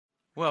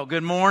Well,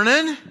 good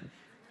morning.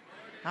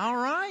 All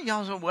right,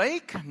 y'all's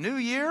awake. New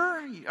year.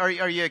 Are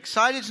you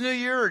excited it's New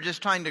Year or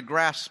just trying to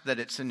grasp that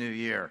it's a new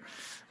year?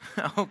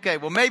 Okay,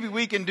 well, maybe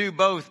we can do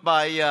both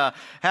by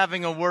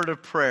having a word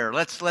of prayer.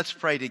 Let's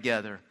pray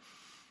together.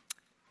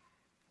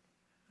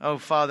 Oh,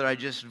 Father, I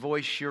just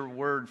voice your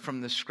word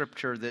from the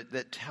scripture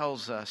that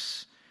tells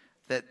us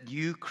that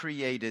you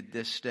created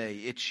this day.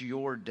 It's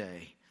your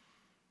day.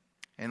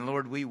 And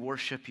Lord, we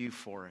worship you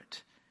for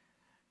it.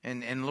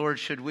 And Lord,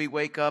 should we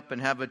wake up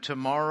and have a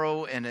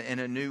tomorrow and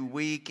a new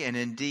week and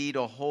indeed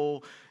a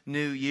whole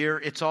new year,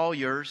 it's all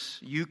yours.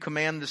 You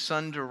command the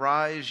sun to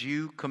rise.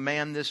 You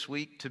command this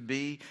week to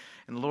be.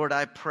 And Lord,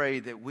 I pray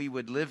that we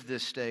would live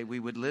this day, we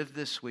would live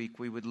this week,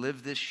 we would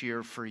live this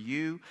year for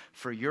you,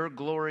 for your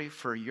glory,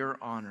 for your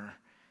honor.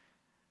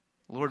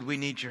 Lord, we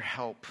need your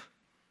help.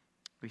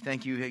 We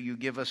thank you that you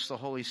give us the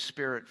Holy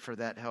Spirit for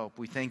that help.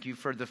 We thank you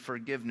for the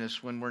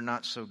forgiveness when we're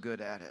not so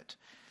good at it.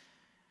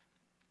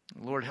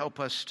 Lord, help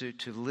us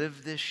to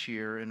live this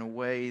year in a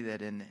way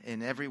that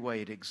in every way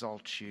it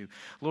exalts you.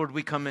 Lord,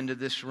 we come into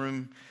this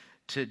room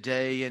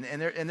today and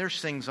there's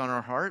things on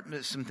our heart,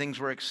 some things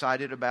we're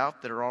excited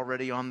about that are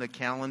already on the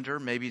calendar,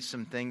 maybe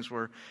some things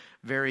we're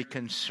very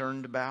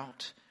concerned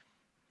about.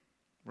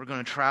 We're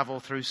going to travel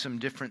through some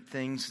different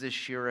things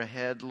this year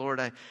ahead. Lord,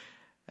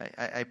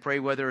 I pray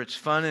whether it's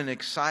fun and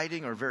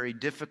exciting or very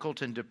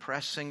difficult and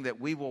depressing,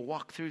 that we will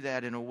walk through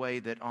that in a way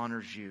that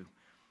honors you.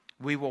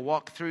 We will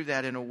walk through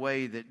that in a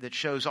way that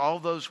shows all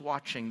those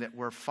watching that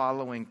we're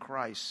following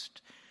Christ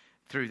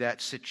through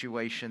that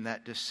situation,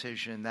 that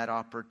decision, that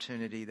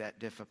opportunity, that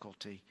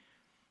difficulty.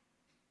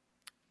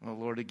 Well,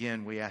 Lord,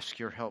 again, we ask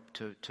your help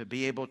to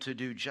be able to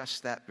do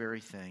just that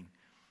very thing.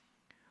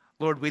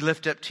 Lord, we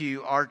lift up to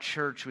you our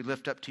church. We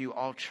lift up to you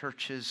all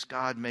churches.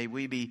 God, may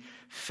we be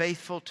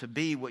faithful to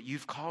be what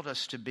you've called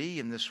us to be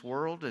in this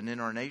world and in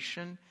our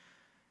nation,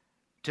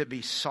 to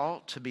be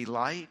salt, to be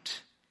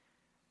light,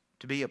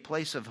 to be a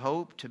place of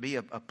hope, to be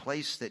a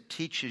place that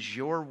teaches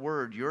your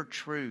word, your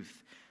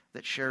truth,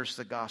 that shares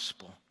the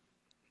gospel.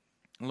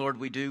 Lord,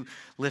 we do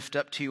lift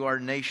up to you our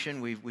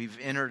nation. We've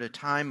entered a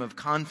time of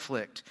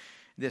conflict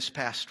this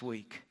past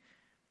week.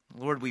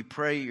 Lord, we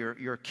pray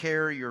your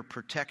care, your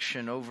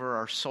protection over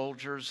our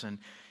soldiers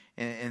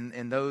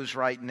and those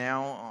right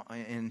now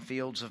in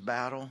fields of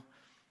battle.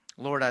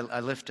 Lord, I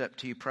lift up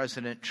to you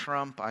President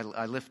Trump.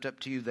 I lift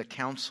up to you the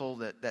council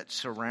that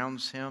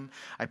surrounds him.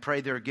 I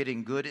pray they're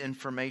getting good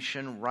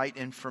information, right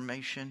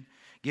information.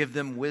 Give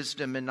them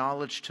wisdom and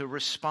knowledge to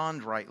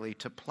respond rightly,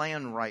 to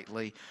plan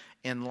rightly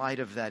in light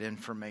of that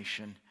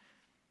information.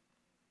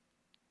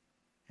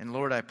 And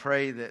Lord, I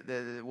pray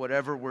that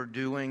whatever we're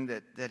doing,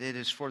 that it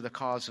is for the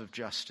cause of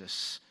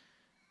justice,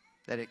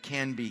 that it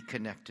can be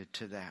connected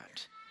to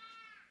that.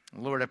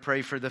 Lord, I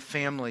pray for the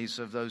families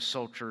of those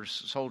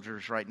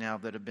soldiers right now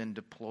that have been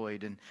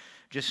deployed. And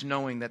just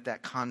knowing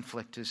that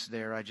conflict is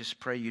there, I just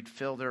pray you'd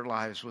fill their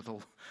lives with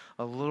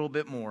a little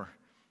bit more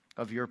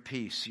of your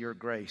peace, your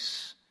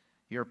grace,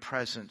 your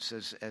presence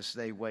as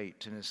they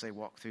wait and as they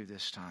walk through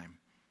this time.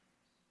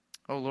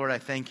 Oh, Lord, I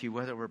thank you,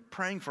 whether we're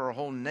praying for a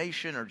whole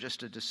nation or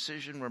just a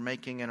decision we're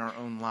making in our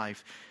own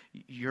life,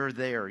 you're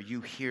there, you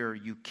hear,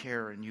 you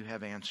care, and you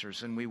have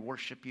answers. And we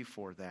worship you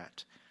for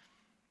that.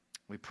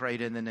 We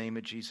prayed in the name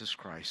of Jesus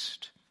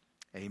Christ.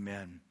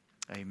 Amen.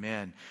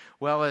 Amen.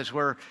 Well, as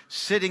we're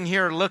sitting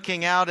here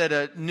looking out at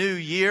a new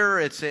year,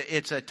 it's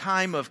a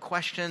time of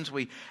questions.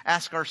 We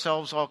ask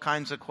ourselves all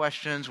kinds of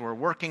questions. We're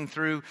working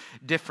through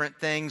different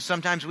things.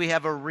 Sometimes we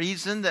have a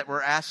reason that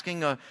we're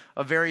asking a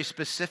very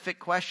specific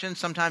question.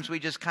 Sometimes we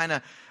just kind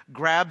of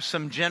grab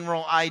some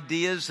general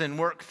ideas and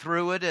work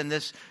through it in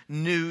this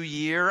new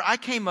year. I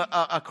came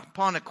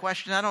upon a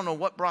question. I don't know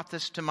what brought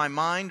this to my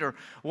mind or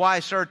why I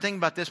started thinking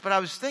about this, but I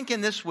was thinking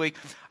this week,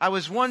 I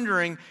was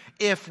wondering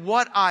if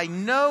what I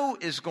know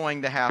is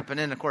going to happen,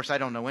 and of course I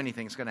don't know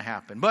anything's going to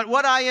happen, but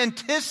what I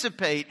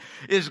anticipate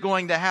is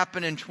going to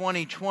happen in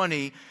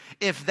 2020,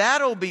 if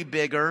that'll be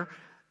bigger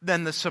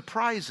than the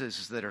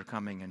surprises that are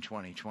coming in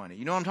 2020.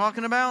 You know what I'm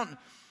talking about?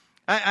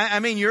 I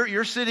mean,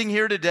 you're sitting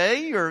here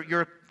today,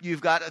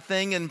 you've got a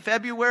thing in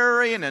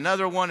February and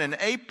another one in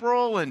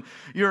April, and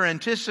you're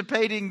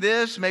anticipating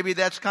this. Maybe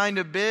that's kind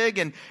of big,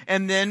 and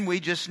then we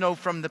just know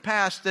from the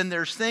past, then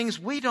there's things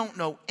we don't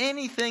know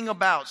anything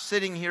about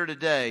sitting here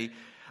today,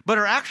 but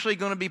are actually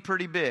going to be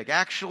pretty big,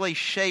 actually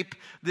shape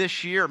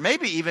this year,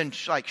 maybe even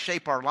like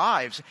shape our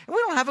lives. And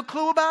we don't have a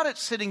clue about it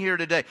sitting here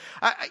today.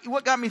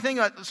 What got me thinking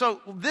about, so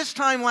this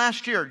time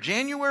last year,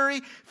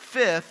 January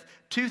 5th,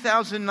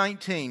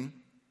 2019,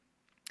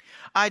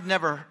 I'd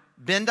never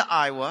been to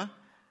Iowa,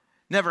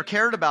 never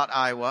cared about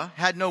Iowa,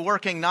 had no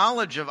working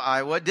knowledge of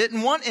Iowa,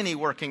 didn't want any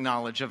working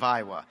knowledge of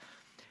Iowa.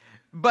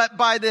 But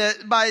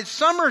by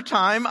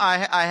summertime, I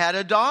had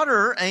a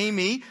daughter,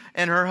 Amy,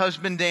 and her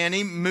husband,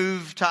 Danny,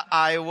 moved to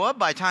Iowa.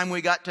 By the time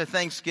we got to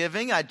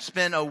Thanksgiving, I'd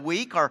spent a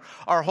week, our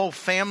whole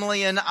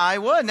family in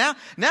Iowa.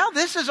 Now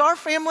this is our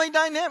family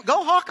dynamic.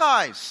 Go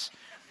Hawkeyes!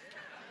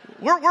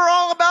 We're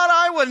all about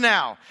Iowa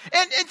now.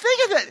 And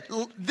think of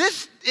it.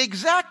 This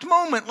exact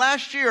moment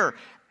last year,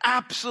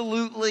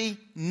 absolutely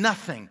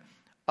nothing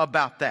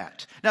about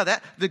that. Now,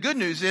 the good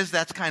news is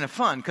that's kind of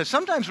fun, because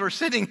sometimes we're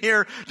sitting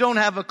here, don't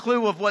have a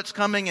clue of what's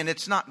coming, and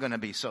it's not going to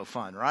be so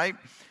fun, right?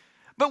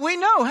 But we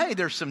know, hey,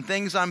 there's some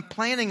things I'm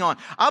planning on.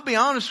 I'll be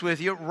honest with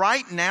you,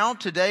 right now,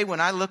 today,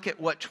 when I look at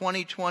what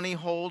 2020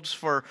 holds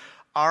for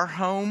our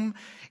home,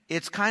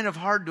 it's kind of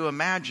hard to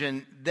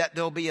imagine that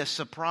there'll be a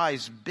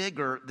surprise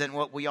bigger than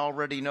what we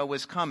already know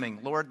is coming.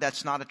 Lord,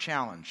 that's not a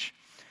challenge.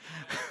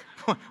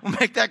 We'll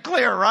make that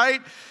clear,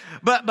 right?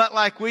 But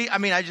like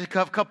I just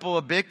have a couple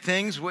of big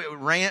things.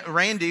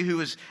 Randy, who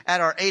was at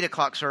our 8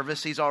 o'clock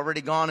service, he's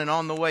already gone and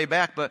on the way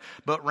back. But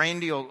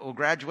Randy will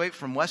graduate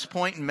from West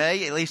Point in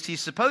May. At least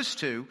he's supposed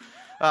to.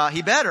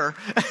 He better.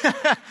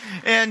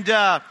 and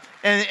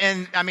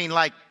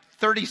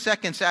 30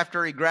 seconds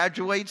after he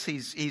graduates,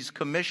 he's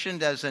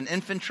commissioned as an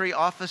infantry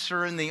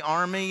officer in the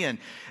Army, and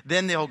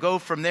then they'll go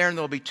from there, and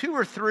there'll be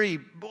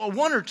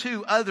one or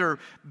two other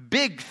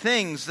big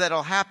things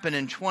that'll happen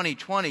in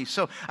 2020.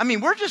 So,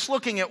 we're just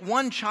looking at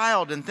one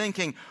child and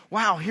thinking,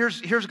 wow,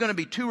 here's going to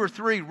be 2 or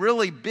 3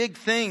 really big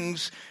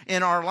things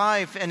in our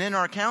life and in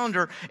our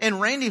calendar, and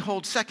Randy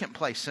holds second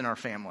place in our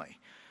family.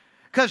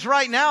 Because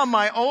right now,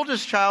 my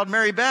oldest child,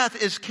 Mary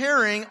Beth, is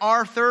carrying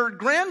our 3rd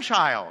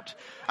grandchild.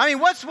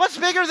 What's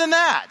bigger than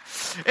that?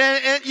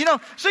 And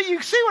so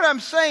you see what I'm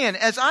saying.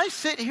 As I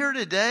sit here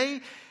today,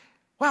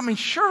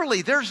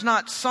 surely there's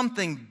not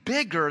something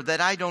bigger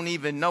that I don't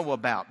even know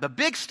about. The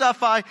big stuff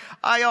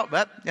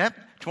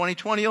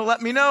 2020 will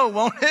let me know,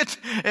 won't it?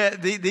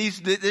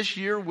 This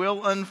year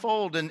will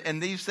unfold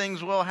and these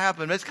things will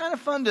happen. But it's kind of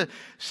fun to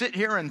sit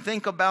here and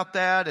think about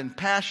that and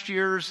past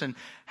years and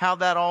how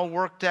that all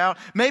worked out.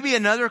 Maybe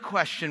another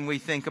question we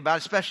think about,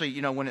 especially,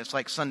 when it's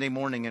like Sunday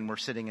morning and we're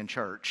sitting in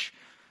church.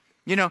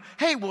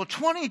 Hey, will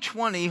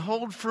 2020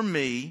 hold for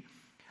me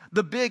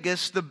the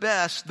biggest, the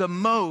best, the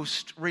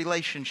most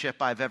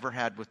relationship I've ever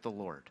had with the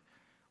Lord?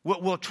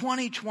 Will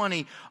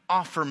 2020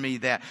 offer me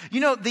that?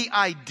 The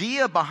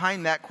idea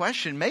behind that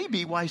question may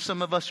be why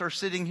some of us are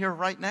sitting here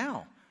right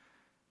now.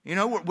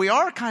 We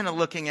are kind of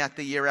looking at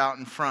the year out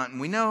in front, and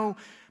we know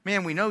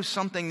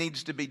something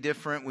needs to be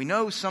different. We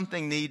know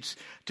something needs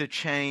to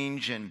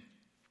change, and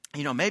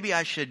maybe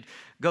I should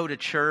go to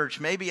church.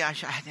 Maybe I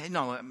should,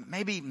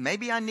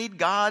 maybe I need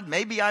God.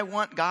 Maybe I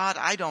want God.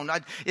 I don't know.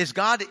 Is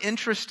God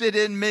interested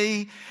in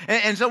me?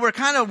 And so we're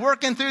kind of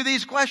working through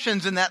these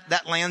questions, and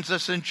that lands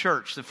us in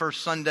church the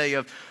first Sunday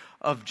of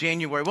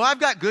January. Well, I've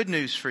got good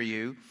news for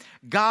you.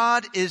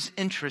 God is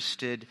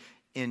interested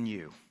in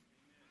you.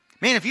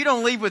 Man, if you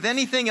don't leave with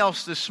anything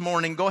else this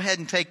morning, go ahead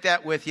and take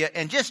that with you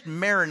and just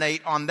marinate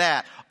on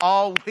that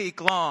all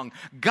week long.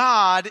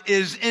 God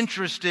is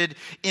interested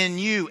in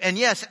you. And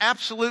yes,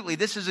 absolutely,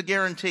 this is a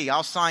guarantee.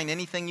 I'll sign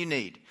anything you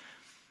need.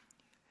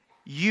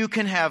 You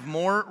can have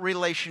more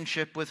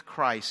relationship with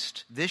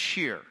Christ this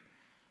year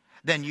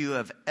than you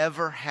have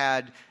ever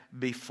had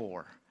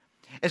before.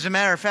 As a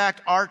matter of fact,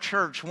 our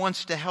church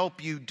wants to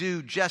help you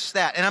do just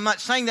that. And I'm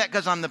not saying that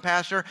because I'm the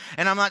pastor,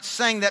 and I'm not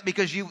saying that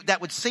because that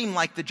would seem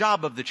like the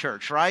job of the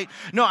church, right?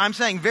 No, I'm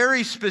saying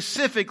very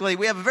specifically,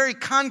 we have a very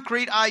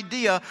concrete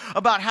idea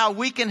about how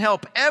we can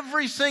help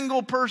every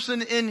single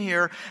person in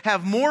here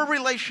have more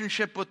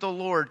relationship with the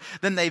Lord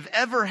than they've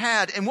ever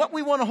had. And what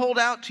we want to hold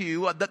out to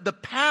you, the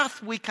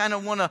path we kind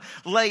of want to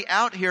lay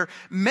out here,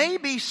 may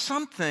be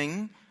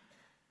something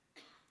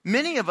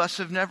many of us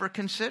have never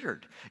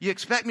considered. You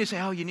expect me to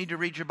say, oh, you need to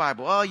read your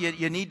Bible. Oh,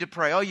 you need to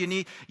pray. Oh, you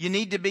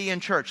need to be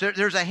in church.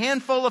 There's a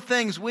handful of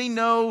things we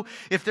know.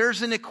 If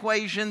there's an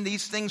equation,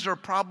 these things are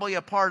probably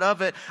a part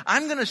of it.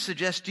 I'm going to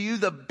suggest to you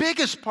the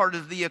biggest part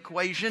of the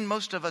equation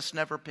most of us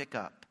never pick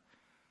up.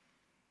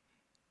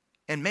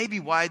 And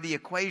maybe why the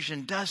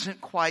equation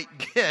doesn't quite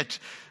get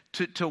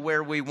to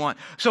where we want.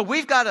 So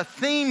we've got a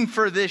theme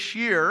for this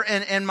year,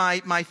 and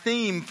my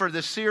theme for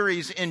the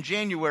series in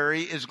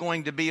January is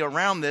going to be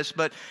around this,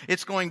 but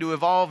it's going to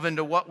evolve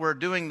into what we're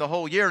doing the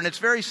whole year, and it's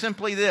very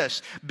simply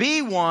this: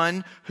 be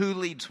one who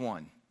leads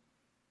one.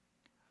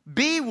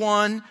 Be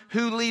one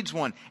who leads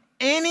one.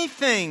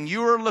 Anything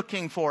you are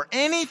looking for,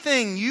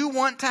 anything you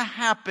want to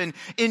happen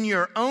in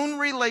your own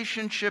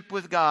relationship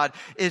with God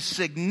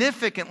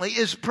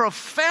is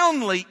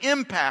profoundly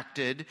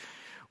impacted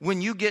when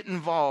you get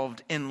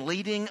involved in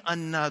leading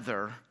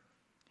another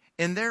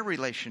in their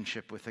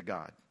relationship with the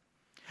God.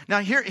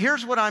 Now,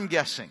 here's what I'm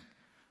guessing.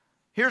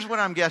 Here's what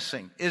I'm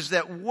guessing is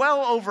that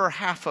well over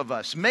half of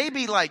us,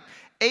 maybe like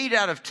 8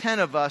 out of 10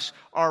 of us,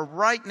 are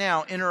right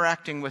now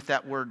interacting with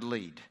that word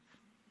lead.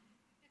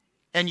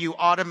 And you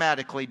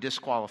automatically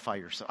disqualify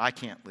yourself. I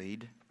can't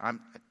lead. I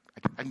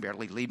can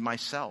barely lead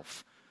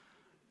myself.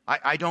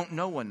 I don't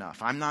know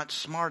enough. I'm not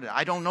smart.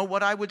 I don't know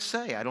what I would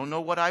say. I don't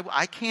know what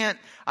I can't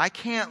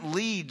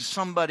lead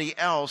somebody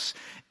else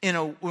in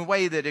a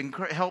way that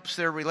helps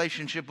their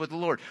relationship with the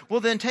Lord. Well,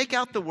 then take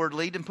out the word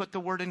lead and put the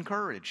word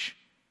encourage.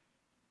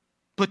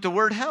 Put the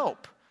word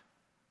help.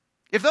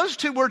 If those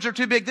 2 words are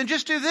too big, then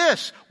just do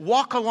this.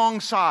 Walk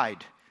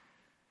alongside.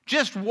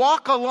 Just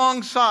walk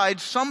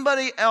alongside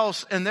somebody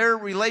else in their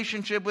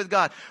relationship with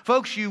God.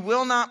 Folks, you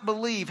will not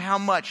believe how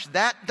much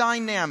that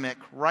dynamic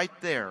right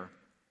there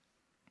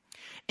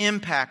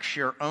impacts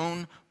your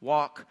own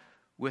walk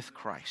with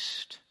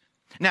Christ.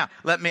 Now,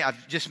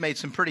 I've just made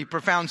some pretty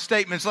profound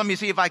statements. Let me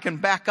see if I can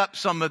back up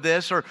some of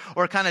this or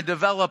kind of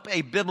develop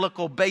a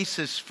biblical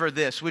basis for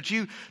this. Would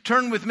you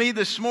turn with me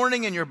this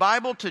morning in your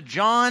Bible to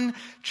John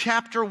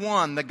chapter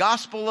 1, the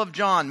Gospel of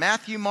John,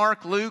 Matthew,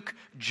 Mark, Luke,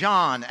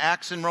 John,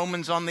 Acts and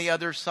Romans on the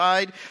other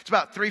side. It's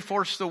about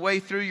 3/4 the way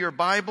through your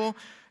Bible.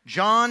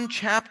 John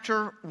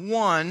chapter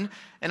 1,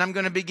 and I'm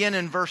going to begin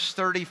in verse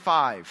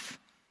 35.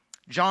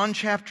 John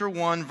chapter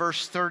 1,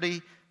 verse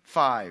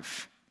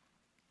 35.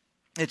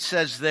 It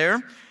says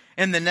there,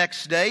 and the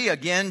next day,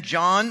 again,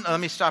 John, let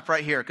me stop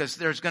right here because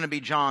there's going to be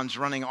Johns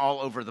running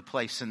all over the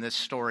place in this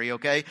story,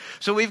 okay?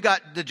 So we've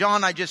got the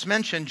John I just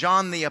mentioned,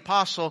 John the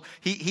Apostle.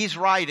 He's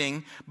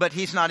writing, but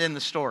he's not in the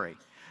story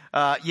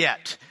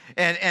yet.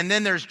 And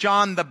then there's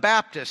John the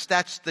Baptist.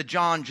 That's the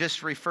John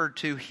just referred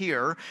to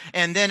here.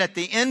 And then at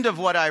the end of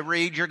what I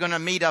read, you're going to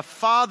meet a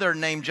father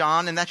named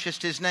John, and that's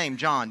just his name,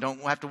 John.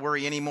 Don't have to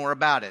worry any more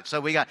about it.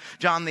 So we got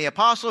John the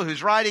Apostle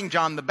who's writing,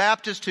 John the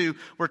Baptist who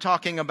we're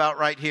talking about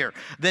right here.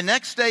 The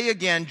next day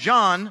again,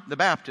 John the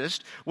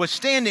Baptist was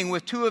standing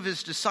with two of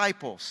his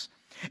disciples.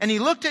 And he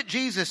looked at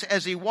Jesus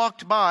as he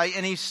walked by,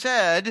 and he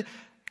said,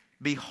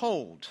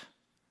 "Behold,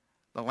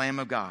 the Lamb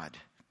of God."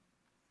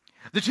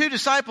 The two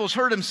disciples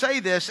heard him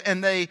say this,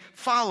 and they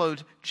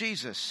followed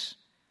Jesus.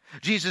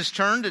 Jesus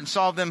turned and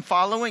saw them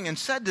following and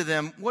said to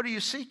them, "What are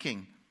you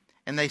seeking?"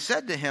 And they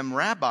said to him,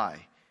 "Rabbi,"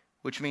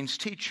 which means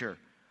teacher.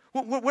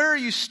 "Where are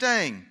you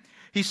staying?"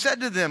 He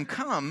said to them,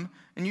 "Come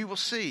and you will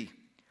see."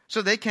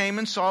 So they came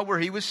and saw where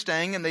he was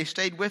staying, and they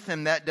stayed with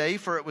him that day,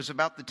 for it was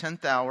about the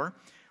 10th hour.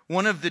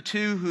 One of the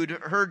two who'd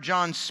heard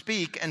John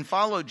speak and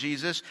followed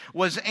Jesus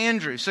was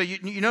Andrew. So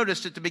you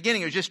noticed at the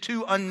beginning, it was just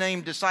two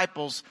unnamed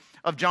disciples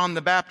of John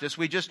the Baptist.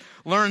 We just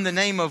learned the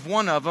name of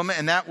one of them,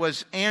 and that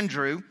was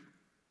Andrew,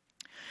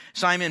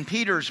 Simon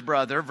Peter's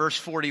brother, verse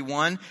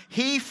 41.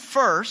 The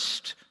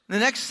first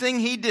thing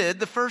he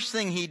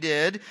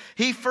did,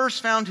 he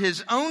first found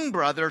his own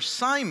brother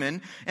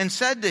Simon and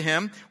said to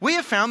him, "We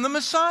have found the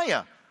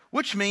Messiah,"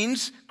 which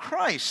means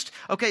Christ.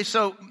 Okay,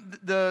 so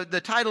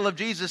the title of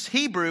Jesus,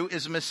 Hebrew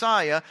is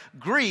Messiah.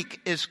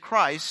 Greek is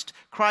Christ.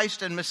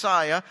 Christ and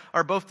Messiah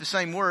are both the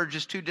same word,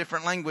 just two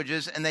different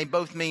languages, and they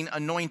both mean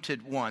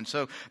anointed one.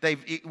 So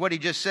what he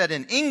just said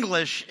in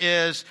English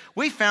is,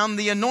 we found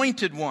the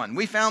anointed one.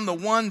 We found the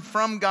one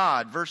from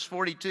God. Verse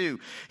 42.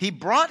 He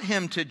brought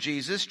him to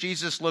Jesus.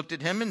 Jesus looked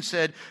at him and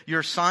said,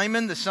 "You're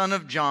Simon, the son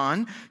of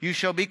John. You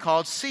shall be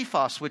called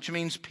Cephas," which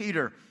means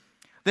Peter.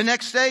 The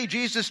next day,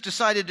 Jesus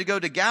decided to go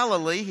to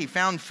Galilee. He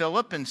found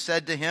Philip and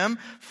said to him,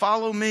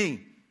 "Follow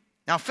me."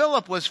 Now,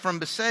 Philip was from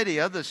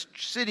Bethsaida, the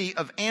city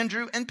of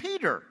Andrew and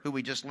Peter, who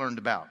we just learned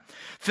about.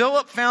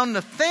 Philip found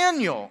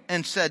Nathanael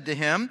and said to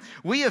him,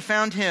 "We have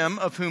found him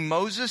of whom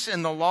Moses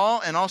in the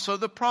law and also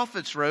the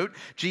prophets wrote,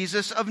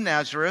 Jesus of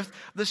Nazareth,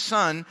 the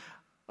son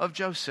of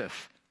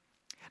Joseph."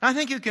 Now, I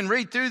think you can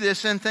read through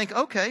this and think,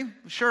 okay,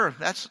 sure,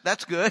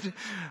 that's good.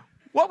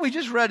 What we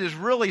just read is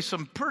really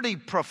some pretty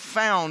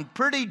profound,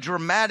 pretty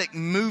dramatic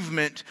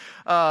movement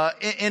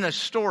in a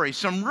story.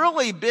 Some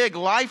really big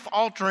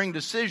life-altering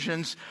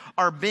decisions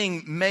are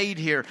being made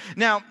here.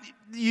 Now,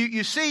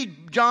 you see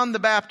John the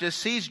Baptist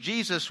sees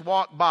Jesus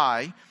walk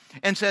by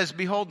and says,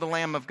 "Behold the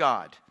Lamb of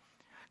God."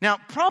 Now,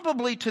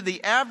 probably to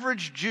the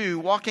average Jew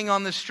walking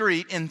on the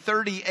street in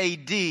 30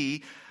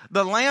 AD,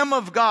 the Lamb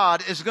of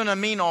God is going to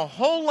mean a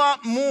whole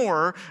lot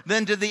more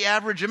than to the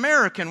average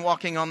American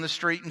walking on the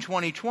street in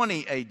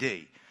 2020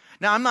 AD.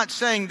 Now, I'm not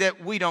saying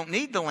that we don't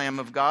need the Lamb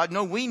of God.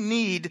 No, we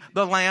need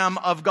the Lamb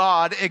of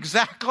God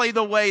exactly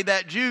the way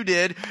that Jew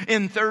did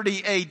in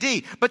 30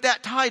 AD. But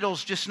that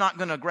title's just not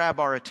going to grab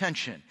our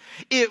attention.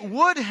 It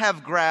would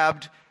have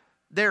grabbed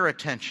their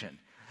attention.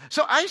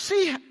 So I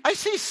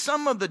see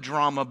some of the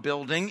drama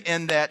building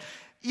in that,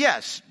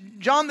 yes,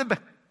 John the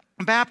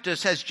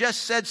Baptist has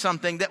just said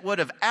something that would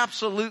have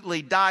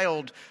absolutely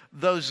dialed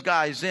those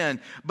guys in.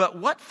 But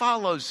what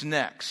follows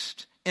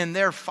next in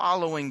their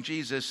following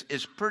Jesus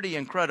is pretty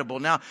incredible.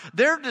 Now,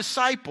 they're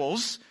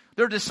disciples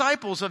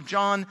of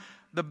John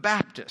the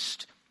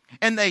Baptist.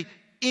 And they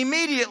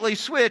immediately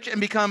switch and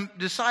become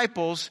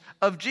disciples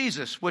of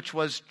Jesus, which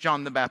was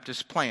John the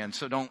Baptist's plan.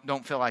 So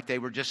don't feel like they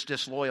were just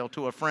disloyal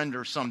to a friend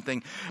or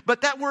something. But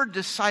that word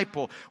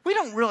disciple, we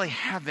don't really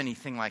have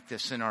anything like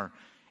this in our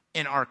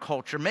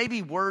culture.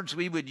 Maybe words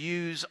we would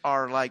use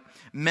are like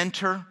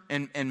mentor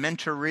and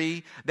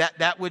mentoree.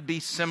 That would be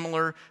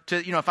similar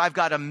to, if I've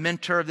got a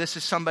mentor, this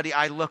is somebody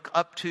I look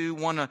up to,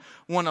 want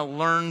to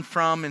learn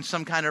from in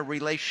some kind of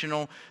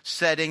relational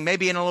setting.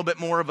 Maybe in a little bit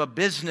more of a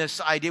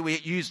business idea, we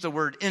use the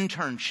word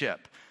internship.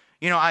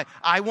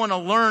 I want to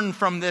learn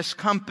from this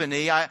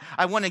company.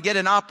 I want to get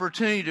an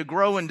opportunity to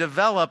grow and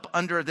develop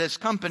under this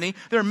company.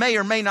 There may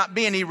or may not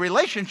be any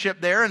relationship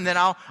there, and then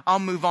I'll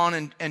move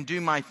on and do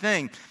my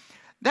thing.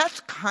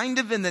 That's kind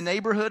of in the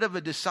neighborhood of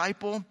a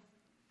disciple.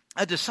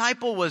 A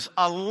disciple was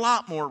a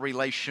lot more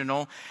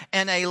relational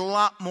and a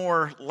lot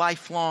more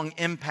lifelong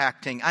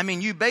impacting. I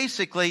mean, you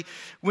basically,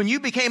 when you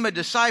became a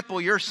disciple,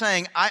 you're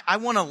saying, I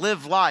want to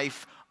live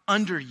life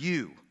under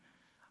you.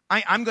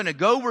 I'm going to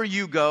go where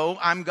you go.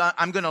 I'm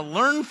going to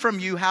learn from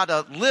you how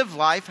to live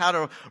life, how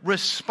to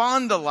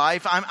respond to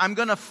life. I'm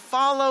going to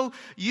follow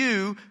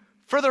you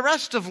for the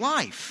rest of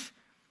life.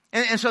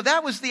 And so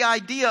that was the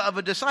idea of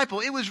a disciple.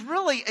 It was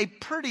really a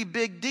pretty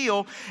big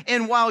deal.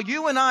 And while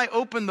you and I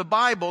open the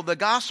Bible, the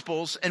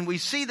Gospels, and we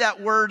see that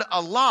word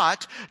a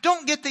lot,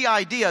 don't get the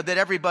idea that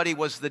everybody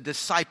was the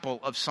disciple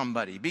of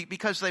somebody,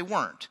 because they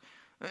weren't.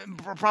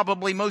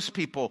 Probably most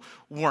people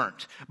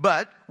weren't.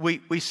 But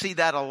we see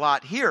that a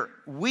lot here.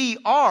 We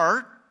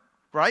are,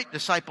 right,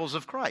 disciples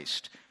of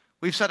Christ.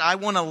 We've said, I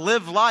want to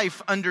live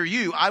life under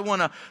you. I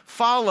want to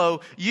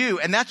follow you.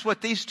 And that's what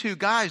these two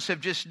guys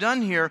have just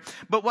done here.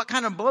 But what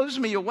kind of blows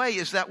me away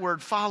is that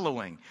word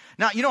following.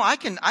 Now, you know, I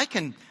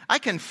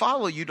can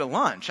follow you to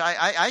lunch.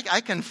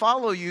 I can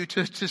follow you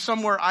to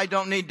somewhere I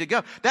don't need to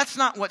go. That's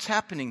not what's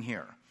happening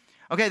here.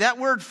 Okay, that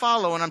word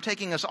follow, and I'm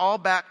taking us all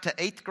back to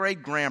 8th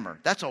grade grammar.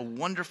 That's a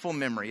wonderful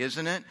memory,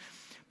 isn't it?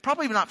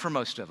 Probably not for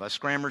most of us.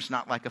 Grammar's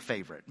not like a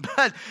favorite.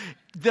 But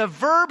the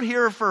verb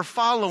here for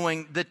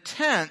following, the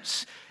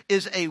tense,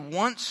 is a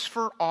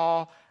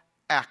once-for-all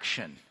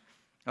action.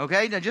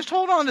 Okay, now just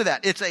hold on to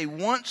that. It's a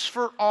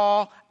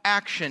once-for-all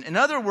action. In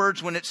other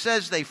words, when it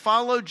says they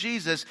followed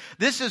Jesus,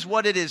 this is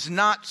what it is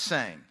not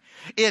saying.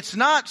 It's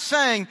not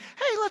saying,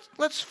 hey,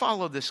 let's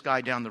follow this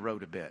guy down the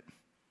road a bit.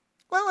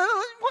 Well,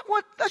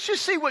 let's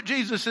just see what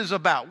Jesus is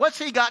about. What's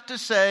he got to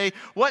say?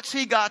 What's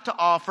he got to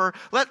offer?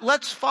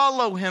 Let's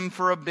follow him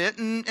for a bit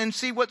and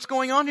see what's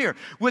going on here.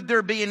 Would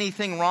there be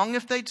anything wrong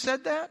if they'd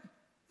said that?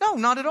 No,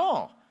 not at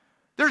all.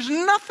 There's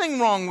nothing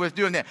wrong with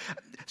doing that.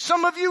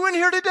 Some of you in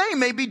here today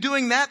may be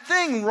doing that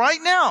thing right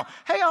now.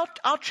 Hey,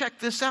 I'll check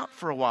this out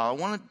for a while.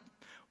 I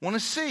want to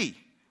see,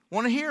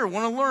 want to hear,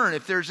 want to learn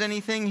if there's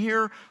anything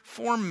here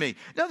for me.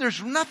 No,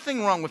 there's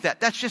nothing wrong with that.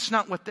 That's just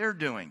not what they're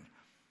doing.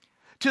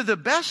 To the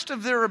best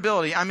of their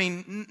ability, I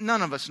mean,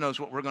 none of us knows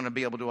what we're going to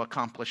be able to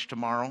accomplish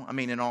tomorrow. I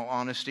mean, in all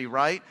honesty,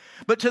 right?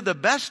 But to the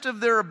best of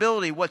their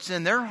ability, what's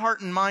in their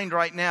heart and mind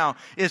right now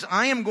is,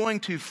 I am going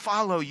to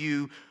follow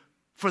you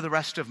for the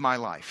rest of my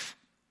life.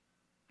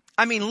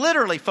 I mean,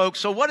 literally, folks.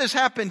 So what has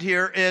happened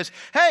here is,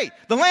 hey,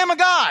 the Lamb of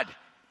God.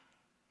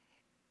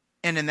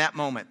 And in that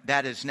moment,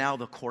 that is now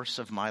the course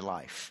of my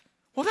life.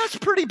 Well, that's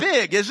pretty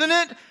big, isn't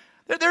it?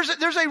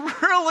 There's a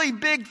really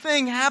big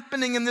thing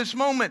happening in this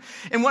moment.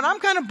 And what I'm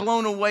kind of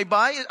blown away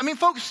by, I mean,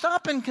 folks,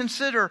 stop and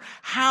consider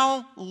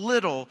how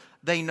little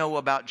they know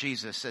about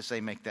Jesus as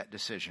they make that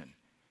decision.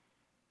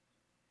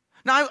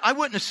 Now, I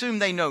wouldn't assume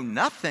they know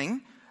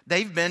nothing.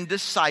 They've been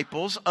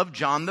disciples of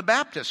John the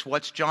Baptist.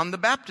 What's John the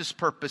Baptist's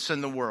purpose in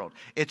the world?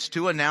 It's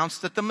to announce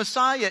that the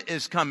Messiah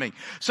is coming.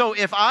 So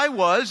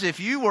if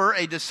you were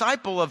a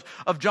disciple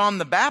of John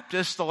the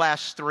Baptist the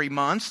last 3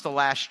 months, the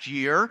last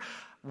year,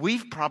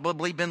 we've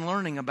probably been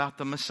learning about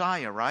the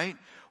Messiah, right?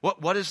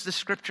 What does the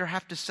scripture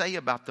have to say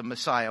about the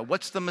Messiah?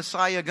 What's the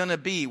Messiah going to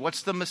be?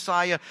 What's the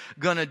Messiah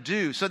going to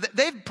do? So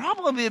they've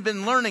probably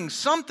been learning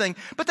something,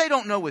 but they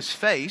don't know his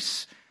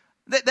face.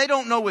 They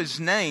don't know his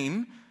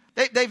name.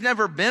 They've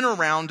never been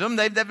around him.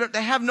 They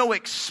have no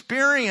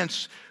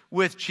experience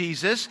with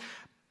Jesus.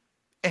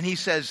 And he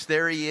says,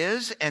 there he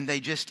is. And they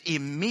just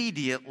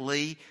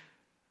immediately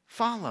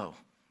follow.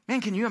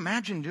 Man, can you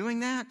imagine doing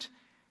that?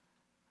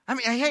 I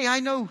mean, hey, I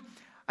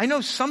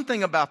know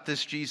something about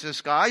this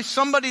Jesus guy.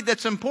 Somebody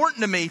that's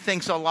important to me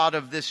thinks a lot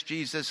of this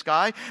Jesus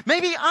guy.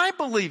 Maybe I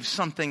believe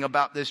something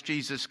about this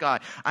Jesus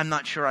guy. I'm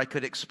not sure I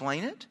could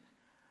explain it.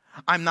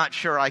 I'm not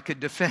sure I could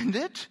defend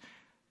it.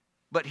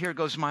 But here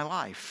goes my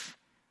life.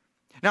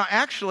 Now,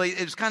 actually,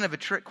 it's kind of a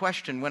trick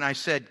question when I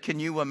said, can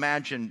you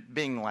imagine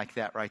being like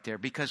that right there?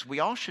 Because we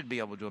all should be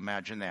able to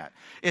imagine that.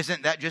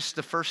 Isn't that just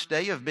the first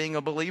day of being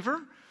a believer?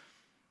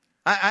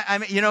 I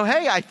mean, you know,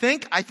 hey, I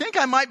think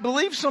I might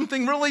believe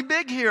something really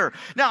big here.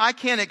 Now, I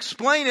can't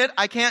explain it.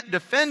 I can't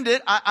defend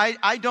it.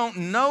 I don't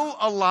know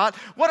a lot.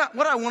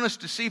 What I want us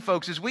to see,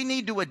 folks, is we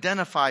need to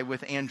identify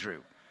with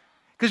Andrew.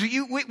 Because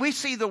we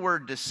see the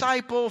word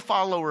disciple,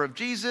 follower of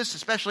Jesus,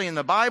 especially in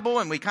the Bible,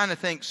 and we kind of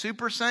think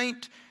super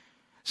saint.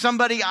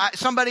 Somebody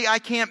I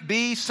can't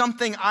be,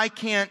 something I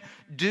can't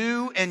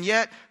do. And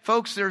yet,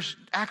 folks, there's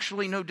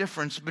actually no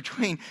difference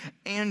between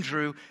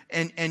Andrew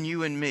and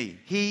you and me.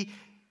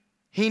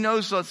 He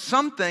knows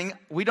something.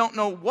 We don't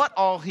know what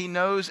all he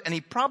knows, and he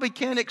probably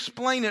can't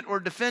explain it or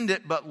defend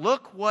it, but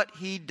look what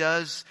he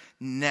does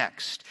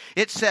next.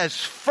 It says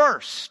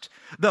first,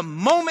 the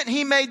moment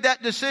he made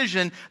that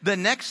decision, the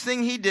next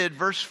thing he did,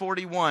 verse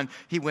 41,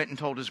 he went and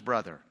told his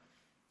brother.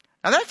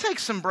 Now that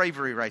takes some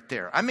bravery right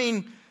there. I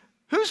mean,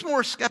 who's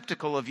more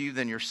skeptical of you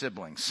than your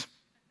siblings?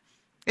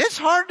 It's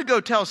hard to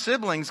go tell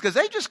siblings because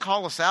they just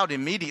call us out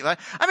immediately.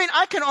 I mean,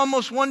 I can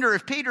almost wonder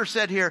if Peter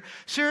said here,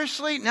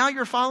 seriously, now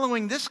you're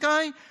following this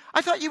guy?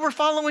 I thought you were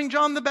following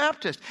John the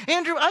Baptist.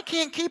 Andrew, I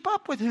can't keep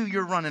up with who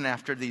you're running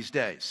after these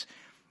days.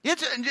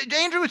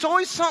 Andrew, it's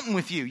always something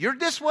with you. You're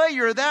this way,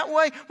 you're that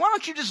way. Why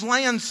don't you just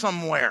land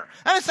somewhere?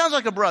 That sounds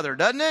like a brother,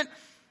 doesn't it?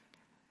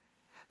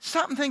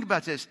 Stop and think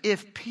about this.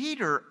 If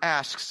Peter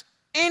asks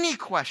any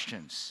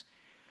questions,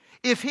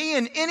 if he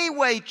in any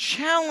way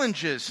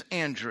challenges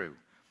Andrew,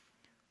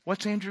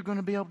 what's Andrew going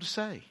to be able to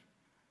say?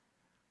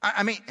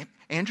 I mean,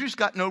 Andrew's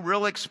got no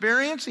real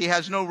experience. He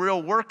has no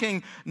real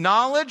working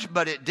knowledge,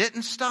 but it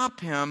didn't stop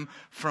him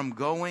from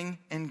going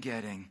and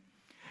getting.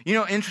 You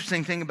know,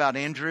 interesting thing about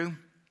Andrew,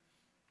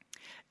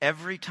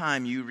 every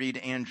time you read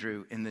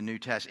Andrew in the New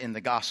Testament, in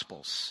the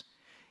Gospels,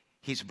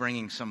 he's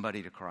bringing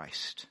somebody to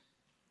Christ.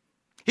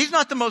 He's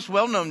not the most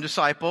well-known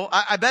disciple.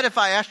 I bet if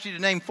I asked you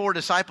to name 4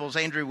 disciples,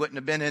 Andrew wouldn't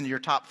have been in your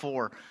top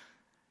 4.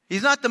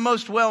 He's not the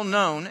most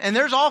well-known, and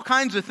there's all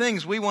kinds of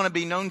things we want to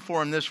be known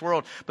for in this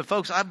world. But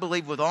folks, I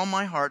believe with all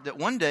my heart that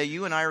one day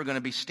you and I are going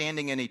to be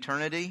standing in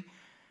eternity,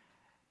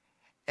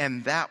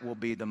 and that will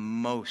be the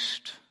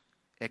most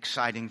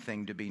exciting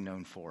thing to be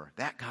known for.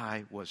 That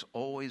guy was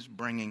always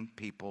bringing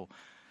people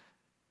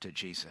to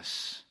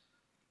Jesus.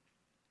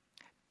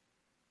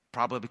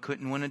 Probably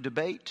couldn't win a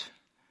debate.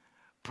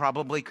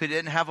 Probably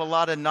didn't have a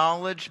lot of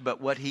knowledge,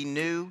 but what he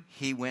knew,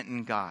 he went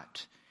and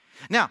got.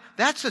 Now,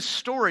 that's a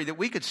story that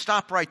we could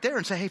stop right there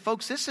and say, hey,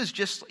 folks, this is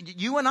just,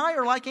 you and I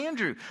are like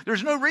Andrew.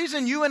 There's no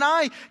reason you and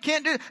I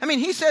can't do it. I mean,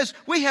 he says,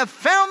 we have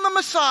found the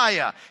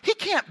Messiah. He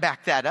can't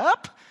back that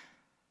up.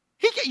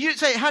 You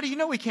say, how do you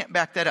know we can't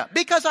back that up?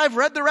 Because I've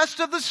read the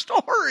rest of the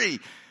story.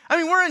 I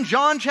mean, we're in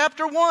John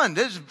chapter 1.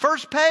 This is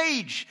first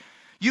page.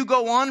 You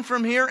go on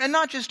from here, and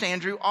not just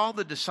Andrew, all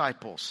the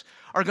disciples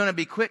are going to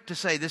be quick to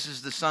say, this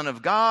is the Son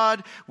of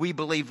God. We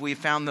believe we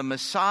found the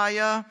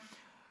Messiah.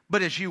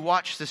 But as you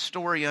watch the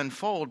story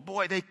unfold,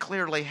 boy, they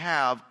clearly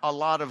have a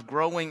lot of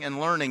growing and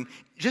learning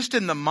just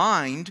in the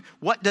mind.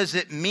 What does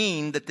it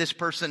mean that this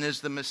person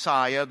is the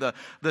Messiah,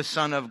 the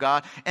Son of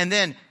God? And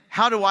then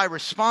how do I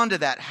respond to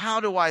that?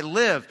 How do I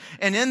live?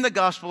 And in the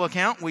gospel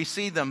account, we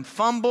see them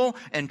fumble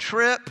and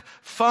trip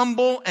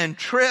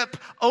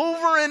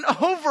over and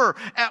over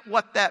at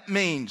what that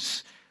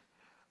means.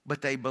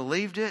 But they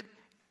believed it.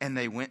 And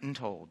they went and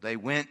told. They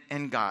went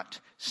and got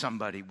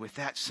somebody with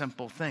that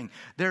simple thing.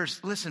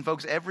 Listen,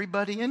 folks,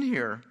 everybody in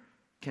here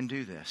can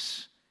do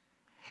this.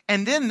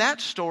 And then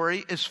that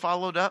story is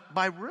followed up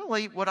by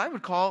really what I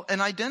would call an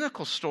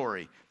identical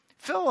story.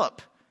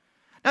 Philip.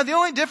 Now, the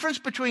only difference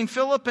between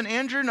Philip and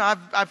Andrew, now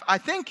I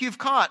think you've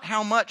caught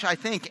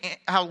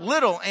how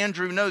little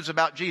Andrew knows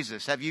about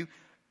Jesus. Have you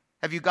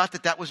got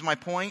that was my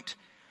point?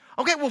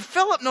 Okay, well,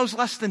 Philip knows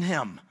less than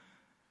him.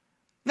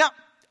 Now,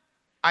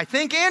 I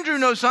think Andrew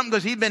knows something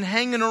because he'd been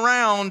hanging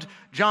around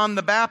John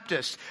the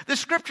Baptist. The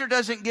scripture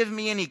doesn't give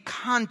me any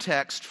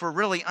context for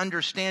really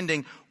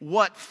understanding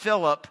what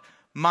Philip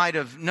might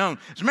have known.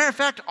 As a matter of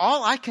fact,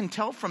 all I can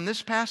tell from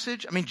this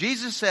passage, I mean,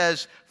 Jesus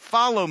says,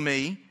 follow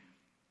me.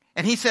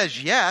 And he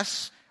says,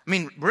 yes. I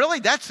mean, really,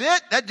 that's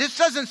it? That just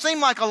doesn't seem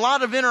like a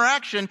lot of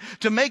interaction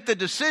to make the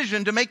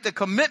decision, to make the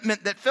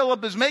commitment that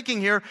Philip is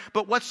making here.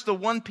 But what's the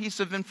one piece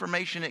of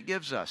information it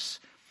gives us?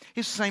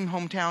 His same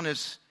hometown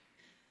as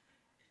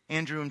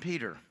Andrew and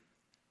Peter.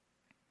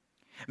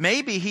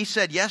 Maybe he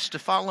said yes to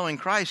following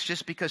Christ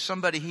just because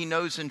somebody he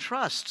knows and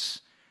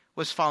trusts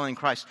was following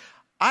Christ.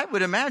 I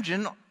would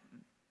imagine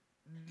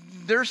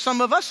there's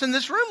some of us in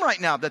this room right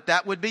now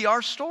that would be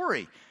our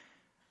story.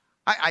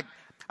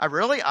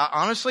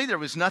 Honestly, there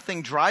was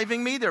nothing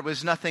driving me. There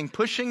was nothing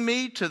pushing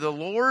me to the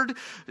Lord.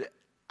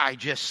 I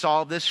just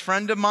saw this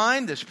friend of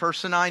mine, this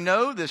person I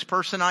know, this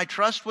person I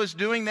trust was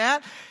doing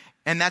that.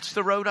 And that's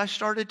the road I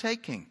started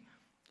taking.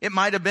 It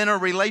might have been a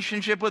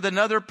relationship with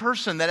another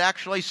person that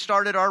actually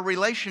started our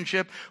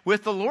relationship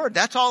with the Lord.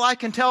 That's all I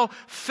can tell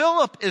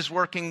Philip is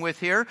working with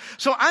here.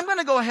 So I'm going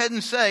to go ahead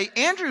and say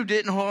Andrew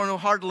didn't know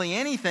hardly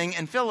anything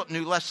and Philip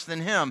knew less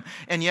than him.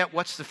 And yet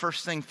what's the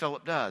first thing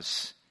Philip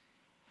does?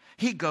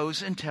 He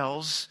goes and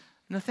tells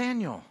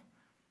Nathanael,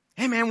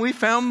 hey man, we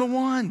found the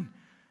one.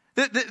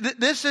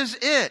 This is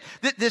it.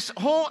 This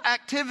whole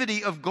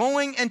activity of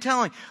going and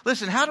telling.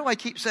 Listen, how do I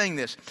keep saying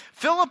this?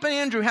 Philip and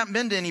Andrew haven't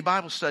been to any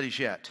Bible studies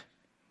yet.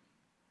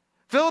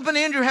 Philip and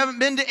Andrew haven't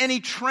been to any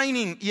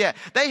training yet.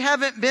 They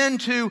haven't been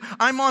to,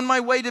 I'm on my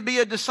way to be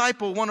a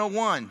disciple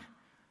 101.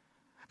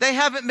 They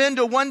haven't been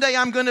to one day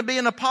I'm going to be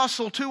an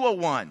apostle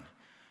 201.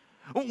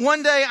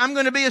 One day I'm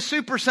going to be a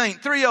super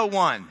saint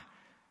 301.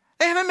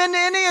 They haven't been to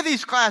any of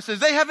these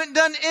classes. They haven't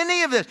done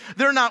any of this.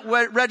 They're not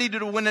ready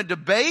to win a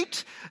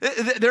debate.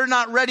 They're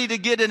not ready to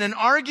get in an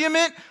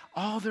argument.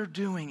 All they're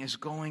doing is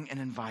going and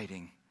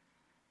inviting.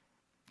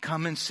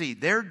 Come and see.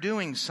 They're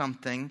doing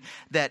something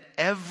that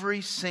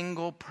every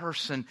single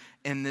person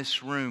in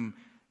this room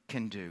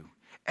can do.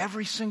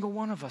 Every single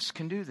one of us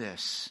can do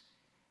this.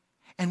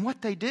 And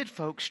what they did,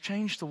 folks,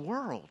 changed the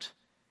world.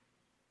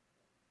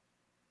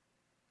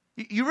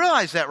 You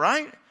realize that,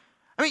 right?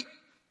 I mean,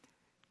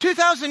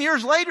 2,000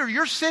 years later,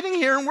 you're sitting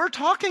here and we're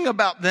talking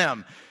about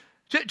them.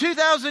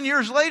 2,000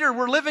 years later,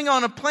 we're living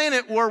on a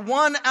planet where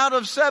 1 out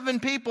of 7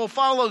 people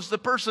follows the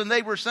person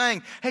they were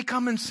saying, hey,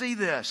 come and see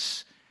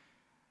this.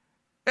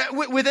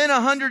 Within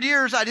 100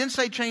 years, I didn't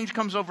say change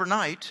comes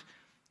overnight.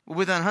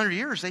 Within 100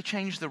 years, they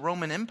changed the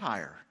Roman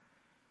Empire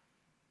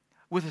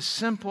with a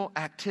simple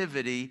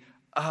activity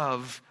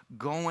of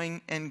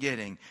going and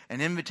getting,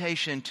 an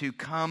invitation to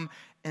come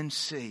and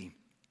see.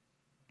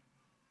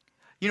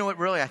 You know what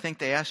really I think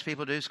they ask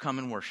people to do is come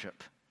and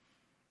worship.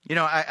 You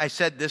know, I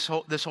said this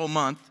whole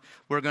month,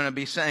 we're going to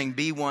be saying,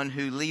 be one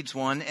who leads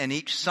one. And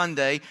each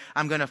Sunday,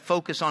 I'm going to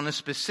focus on a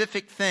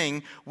specific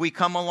thing. We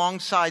come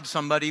alongside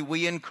somebody.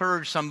 We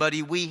encourage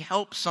somebody. We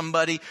help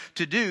somebody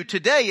to do.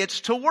 Today, it's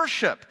to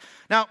worship.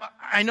 Now,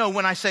 I know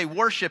when I say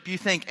worship, you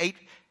think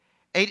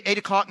 8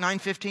 o'clock,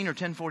 9:15, or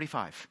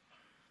 10:45.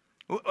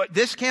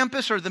 This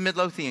campus or the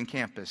Midlothian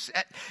campus?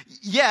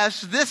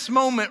 Yes, this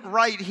moment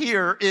right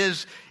here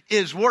is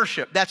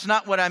worship. That's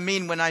not what I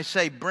mean when I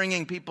say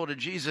bringing people to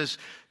Jesus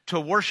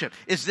to worship.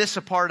 Is this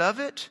a part of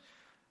it?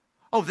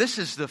 Oh, this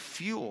is the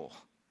fuel.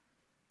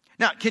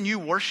 Now, can you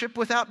worship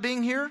without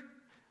being here?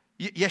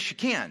 Yes, you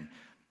can.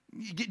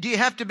 Do you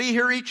have to be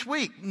here each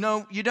week?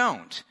 No, you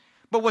don't.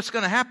 But what's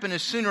going to happen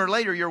is sooner or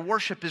later your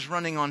worship is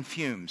running on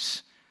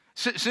fumes.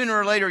 Sooner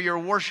or later, your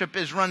worship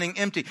is running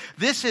empty.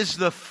 This is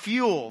the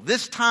fuel.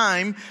 This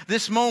time,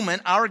 this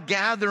moment, our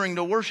gathering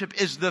to worship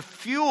is the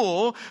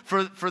fuel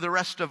for the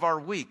rest of our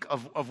week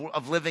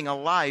of living a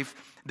life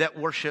that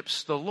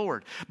worships the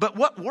Lord. But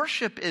what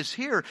worship is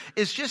here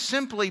is just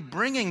simply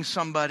bringing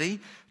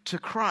somebody to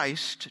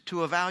Christ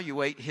to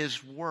evaluate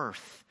his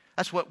worth.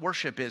 That's what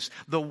worship is,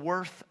 the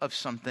worth of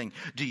something.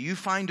 Do you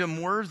find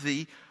him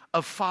worthy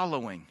of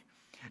following?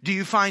 Do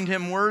you find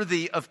him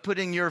worthy of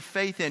putting your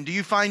faith in? Do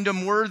you find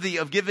him worthy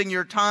of giving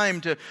your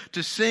time to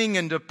sing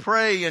and to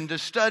pray and to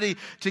study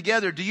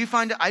together? Do you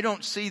find it? I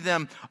don't see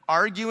them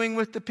arguing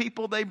with the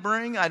people they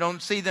bring. I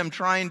don't see them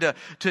trying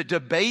to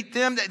debate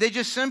them. They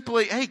just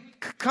simply, hey,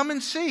 come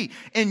and see.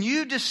 And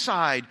you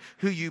decide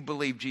who you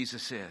believe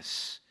Jesus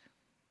is.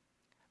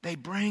 They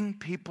bring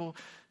people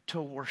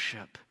to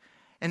worship.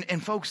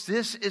 And folks,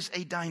 this is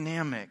a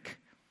dynamic.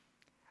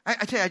 I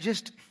tell you,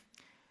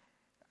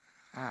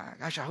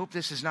 gosh, I hope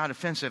this is not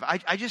offensive.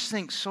 I just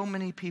think so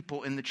many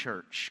people in the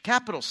church,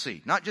 capital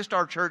C, not just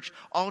our church,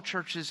 all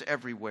churches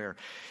everywhere,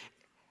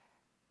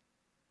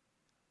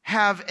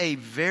 have a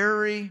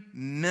very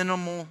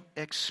minimal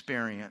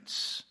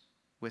experience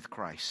with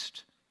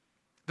Christ.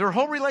 Their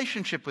whole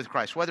relationship with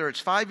Christ, whether it's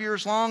 5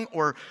 years long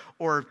or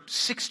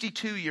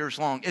 62 years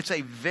long, it's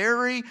a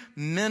very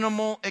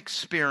minimal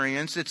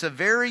experience. It's a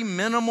very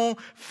minimal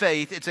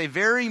faith. It's a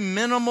very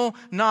minimal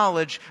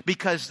knowledge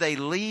because they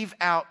leave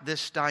out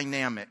this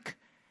dynamic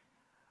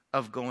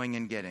of going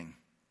and getting.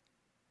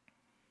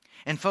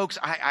 And folks,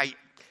 I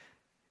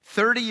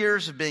 30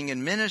 years of being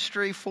in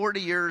ministry, 40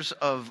 years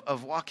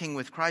of walking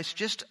with Christ,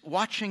 just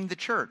watching the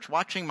church,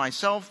 watching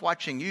myself,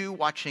 watching you,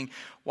 watching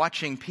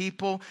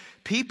people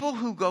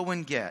who go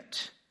and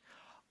get,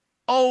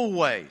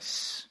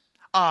 always,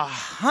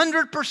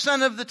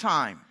 100% of the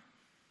time,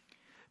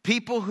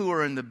 people who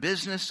are in the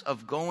business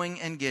of going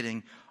and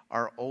getting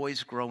are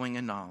always growing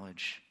in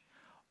knowledge,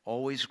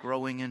 always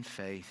growing in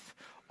faith,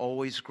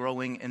 always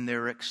growing in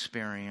their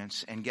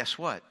experience. And guess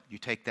what? You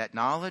take that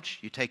knowledge,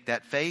 you take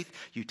that faith,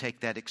 you take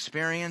that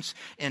experience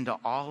into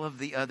all of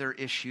the other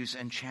issues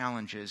and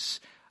challenges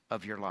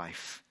of your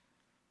life.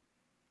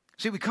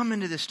 See, we come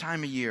into this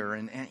time of year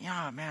and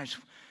yeah, man, it's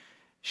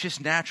just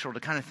natural to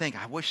kind of think,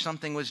 I wish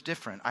something was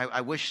different.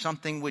 I wish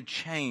something would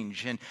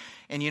change.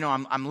 And you know,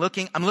 I'm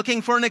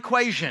looking for an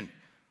equation.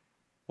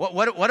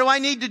 What do I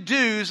need to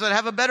do so that I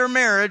have a better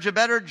marriage, a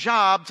better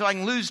job, so I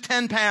can lose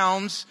 10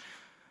 pounds?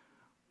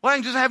 Well, I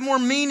can just have more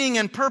meaning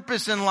and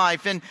purpose in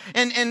life. And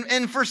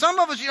for some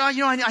of us,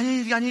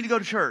 I need to go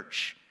to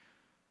church.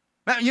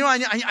 You know,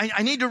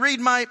 I need to read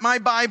my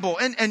Bible.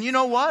 And you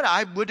know what?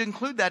 I would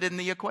include that in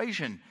the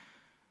equation.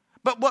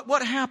 But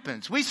what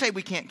happens? We say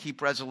we can't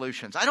keep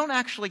resolutions. I don't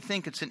actually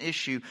think it's an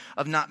issue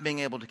of not being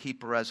able to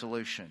keep a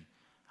resolution.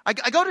 I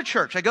go to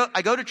church. I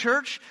go to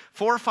church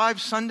 4 or 5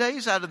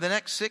 Sundays out of the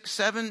next 6,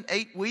 7,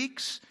 8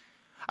 weeks.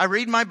 I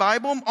read my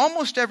Bible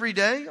almost every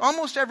day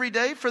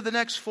for the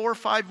next 4 or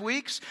 5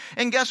 weeks.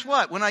 And guess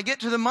what? When I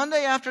get to the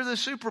Monday after the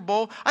Super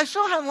Bowl, I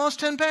still haven't lost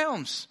 10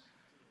 pounds.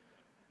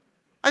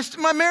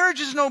 My marriage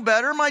is no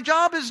better. My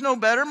job is no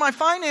better. My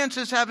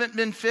finances haven't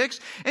been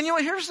fixed. And you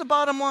know, here's the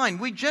bottom line.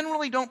 We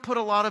generally don't put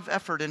a lot of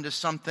effort into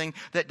something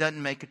that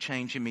doesn't make a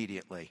change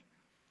immediately.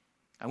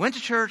 I went to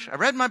church. I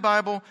read my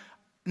Bible.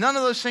 None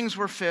of those things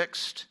were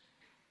fixed.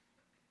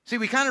 See,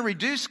 we kind of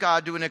reduce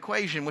God to an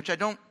equation, which I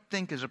don't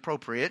think is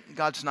appropriate.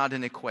 God's not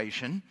an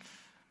equation.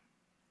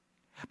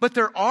 But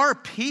there are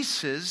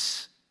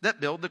pieces that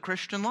build the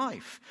Christian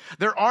life.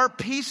 There are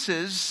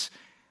pieces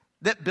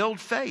that build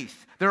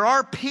faith. There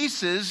are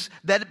pieces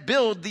that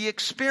build the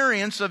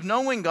experience of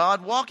knowing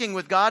God, walking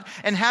with God,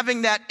 and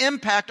having that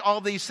impact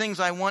all these things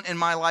I want in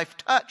my life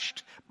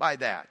touched by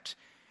that.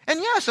 And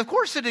yes, of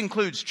course it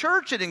includes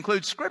church, it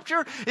includes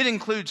scripture, it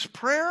includes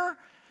prayer.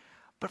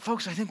 But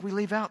folks, I think we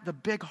leave out the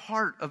big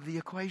heart of the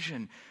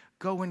equation.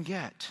 Go and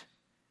get.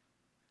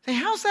 Say,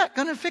 how's that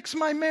going to fix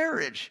my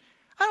marriage?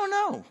 I don't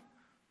know.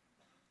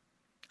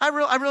 I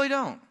really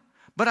don't.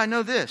 But I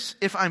know this,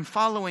 if I'm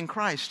following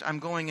Christ, I'm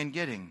going and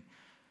getting.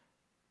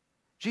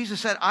 Jesus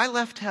said, I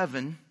left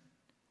heaven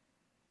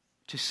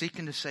to seek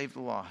and to save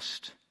the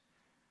lost.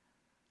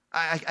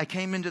 I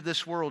came into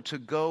this world to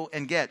go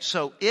and get.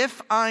 So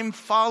if I'm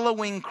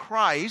following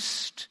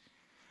Christ,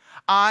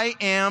 I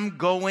am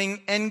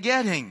going and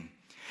getting.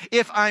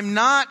 If I'm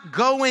not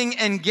going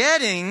and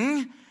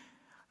getting,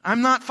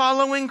 I'm not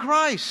following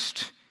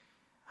Christ.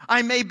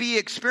 I may be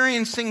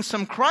experiencing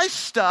some Christ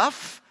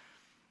stuff.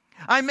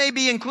 I may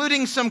be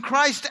including some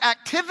Christ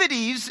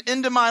activities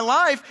into my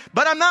life,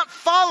 but I'm not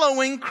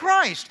following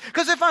Christ.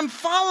 Because if I'm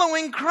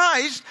following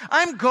Christ,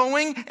 I'm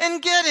going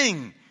and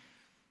getting.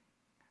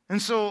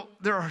 And so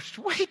there are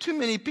way too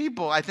many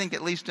people, I think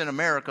at least in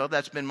America,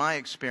 that's been my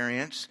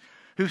experience,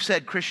 who've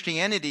said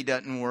Christianity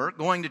doesn't work,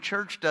 going to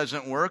church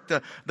doesn't work,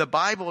 the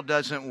Bible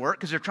doesn't work,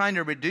 because they're trying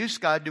to reduce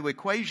God to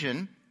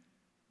equation,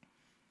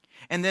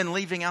 and then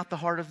leaving out the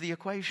heart of the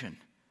equation.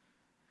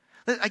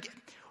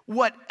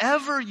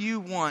 Whatever you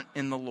want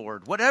in the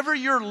Lord, whatever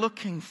you're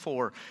looking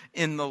for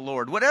in the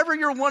Lord, whatever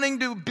you're wanting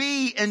to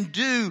be and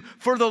do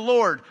for the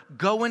Lord,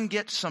 go and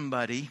get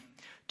somebody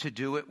to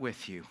do it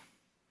with you.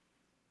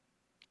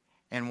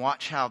 And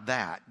watch how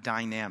that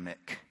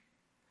dynamic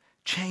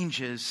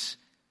changes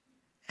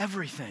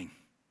everything.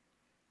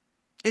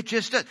 It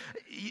just does.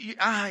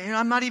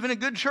 I'm not even a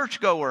good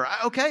churchgoer.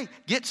 Okay,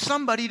 get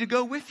somebody to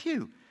go with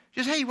you.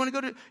 Just, hey, you want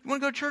to go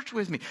to church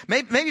with me?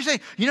 Maybe you say,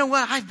 you know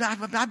what?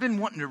 I've been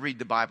wanting to read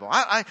the Bible.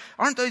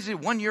 Aren't those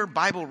 1-year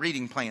Bible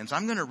reading plans?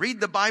 I'm going to read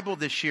the Bible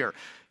this year.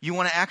 You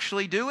want to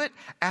actually do it?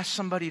 Ask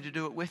somebody to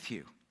do it with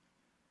you.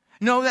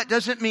 No, that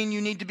doesn't mean you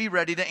need to be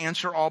ready to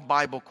answer all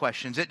Bible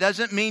questions. It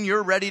doesn't mean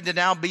you're ready to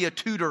now be a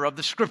tutor of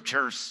the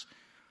Scriptures.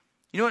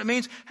 You know what it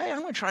means? Hey,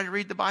 I'm going to try to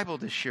read the Bible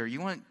this year.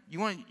 You want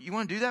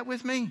to do that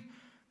with me?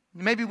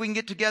 Maybe we can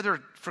get together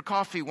for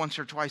coffee once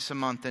or twice a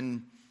month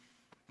and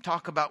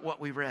talk about what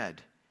we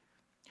read.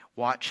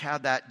 Watch how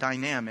that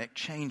dynamic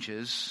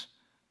changes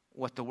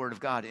what the Word of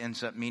God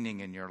ends up meaning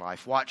in your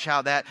life. Watch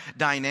how that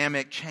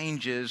dynamic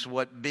changes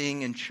what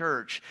being in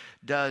church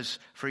does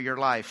for your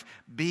life.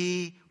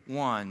 Be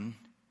one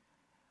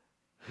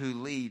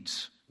who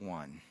leads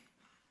one.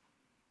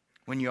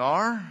 When you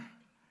are,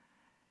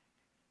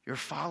 you're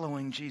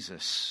following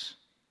Jesus.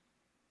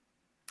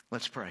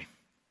 Let's pray.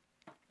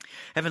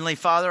 Heavenly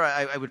Father,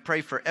 I would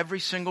pray for every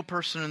single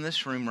person in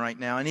this room right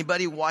now,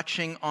 anybody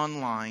watching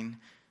online,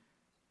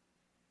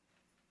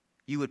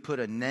 you would put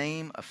a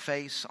name, a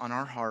face on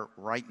our heart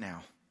right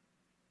now.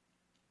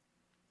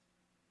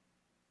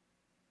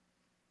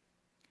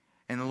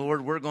 And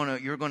Lord,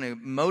 you're going to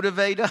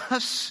motivate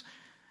us,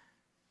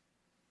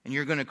 and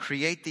you're going to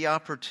create the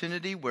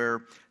opportunity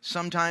where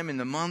sometime in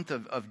the month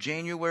of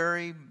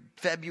January,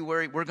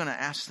 February, we're going to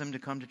ask them to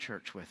come to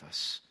church with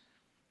us.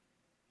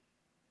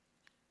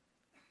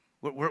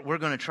 We're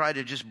going to try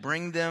to just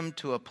bring them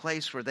to a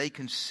place where they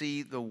can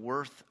see the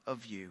worth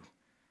of you.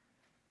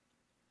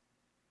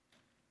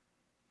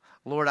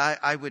 Lord,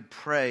 I would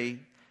pray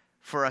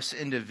for us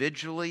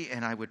individually,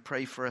 and I would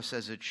pray for us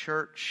as a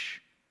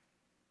church,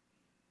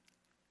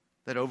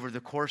 that over the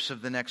course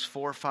of the next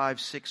 4,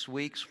 5, 6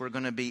 weeks, we're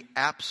going to be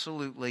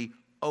absolutely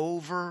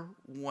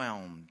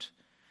overwhelmed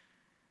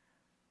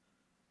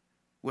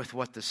with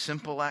what the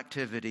simple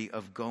activity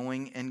of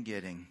going and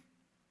getting,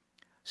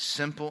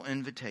 simple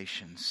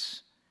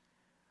invitations,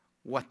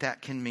 what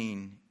that can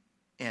mean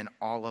in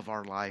all of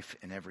our life,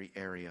 in every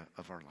area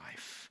of our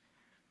life.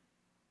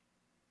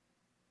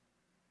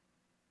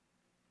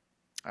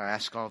 I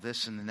ask all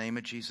this in the name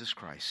of Jesus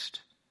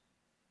Christ.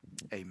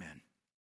 Amen.